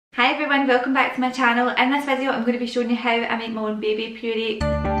Hi everyone, welcome back to my channel. In this video I'm going to be showing you how I make my own baby puree.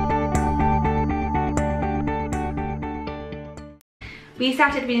 We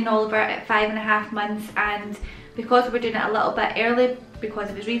started weaning Oliver at 5.5 months, and because we were doing it a little bit early because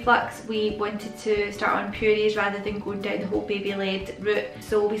of his reflux, we wanted to start on purees rather than going down the whole baby led route.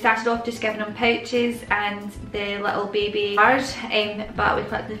 So we started off just giving him pouches and the little baby bars, but we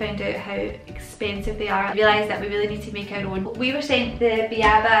quickly found out how expensive they are. I realised that we really need to make our own. We were sent the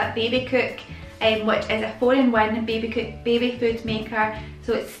Beaba Babycook, which is a 4-in-1 baby food maker.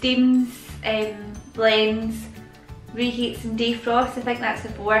 So it steams, blends, reheats and defrosts. I think that's the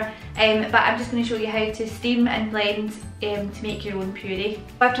 4, but I'm just going to show you how to steam and blend to make your own puree.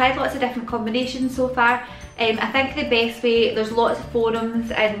 I've tried lots of different combinations so far. I think the best way, there's lots of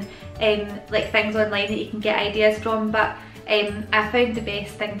forums and like things online that you can get ideas from, but I found the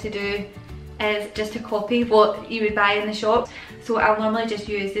best thing to do is just to copy what you would buy in the shop. So I'll normally just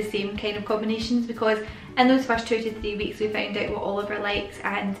use the same kind of combinations, because in those first 2 to 3 weeks we found out what Oliver likes,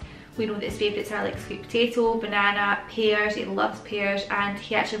 and we know that his favourites are like sweet potato, banana, pears. He loves pears, and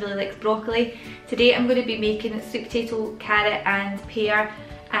he actually really likes broccoli. Today I'm going to be making sweet potato, carrot and pear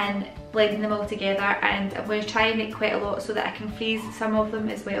and blending them all together, and I'm going to try and make quite a lot so that I can freeze some of them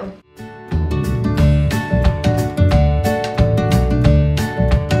as well.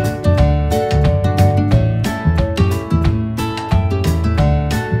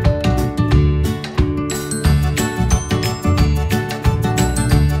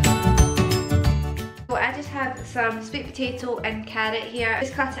 Some sweet potato and carrot here.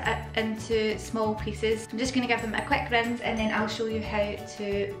 Just cut it up into small pieces. I'm just going to give them a quick rinse, and then I'll show you how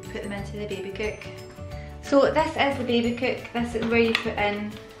to put them into the Babycook. So this is the Babycook. This is where you put in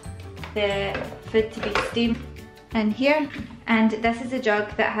the food to be steamed in here, and this is a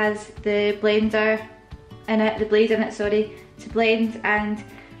jug that has the blender in it, the blade in it, sorry, to blend, and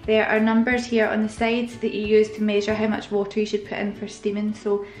there are numbers here on the sides that you use to measure how much water you should put in for steaming.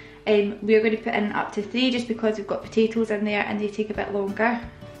 So we're going to put in up to 3 just because we've got potatoes in there and they take a bit longer.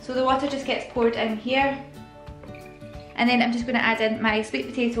 So the water just gets poured in here, and then I'm just going to add in my sweet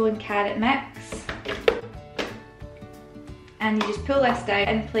potato and carrot mix, and you just pull this down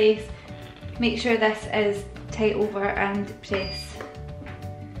in place. Make sure this is tight over and press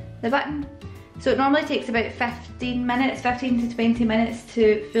the button. So it normally takes about 15 to 20 minutes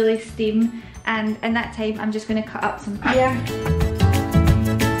to fully steam, and in that time I'm just going to cut up some pear.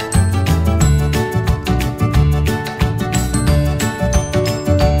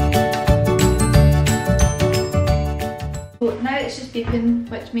 It's just beeping,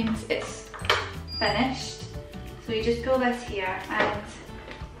 which means it's finished. So you just pull this here and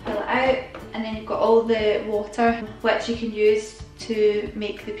pull it out, and then you've got all the water which you can use to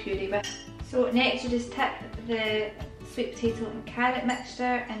make the puree with. So next you just tip the sweet potato and carrot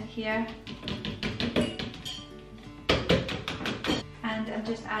mixture in here, and I'm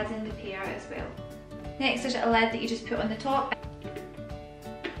just adding the pear as well. Next there's a lid that you just put on the top.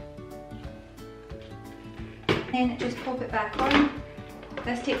 Then just pop it back on.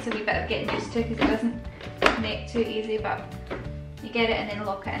 This takes a wee bit of getting used to because it doesn't connect too easy, but you get it and then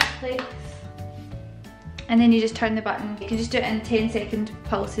lock it into place. And then you just turn the button. You can just do it in 10-second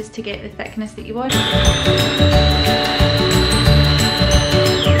pulses to get the thickness that you want.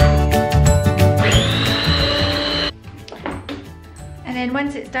 And then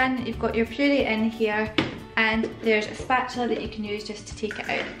once it's done, you've got your puree in here, and there's a spatula that you can use just to take it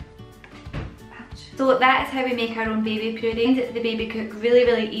out. So that is how we make our own baby puree. The Babycook,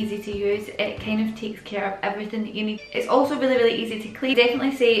 really easy to use. It kind of takes care of everything that you need. It's also really easy to clean.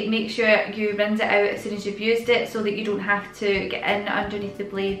 Definitely say make sure you rinse it out as soon as you've used it, so that you don't have to get in underneath the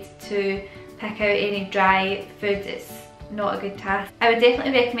blade to pick out any dry food. It's not a good task. I would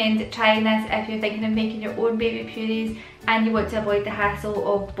definitely recommend trying this if you're thinking of making your own baby purees and you want to avoid the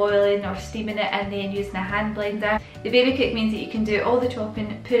hassle of boiling or steaming it and then using a hand blender. The Babycook means that you can do all the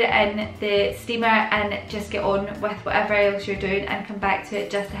chopping, put it in the steamer and just get on with whatever else you're doing and come back to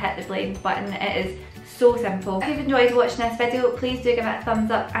it just to hit the blend button. It is so simple. If you've enjoyed watching this video, please do give it a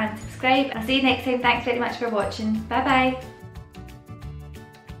thumbs up and subscribe. I'll see you next time. Thanks very much for watching. Bye bye.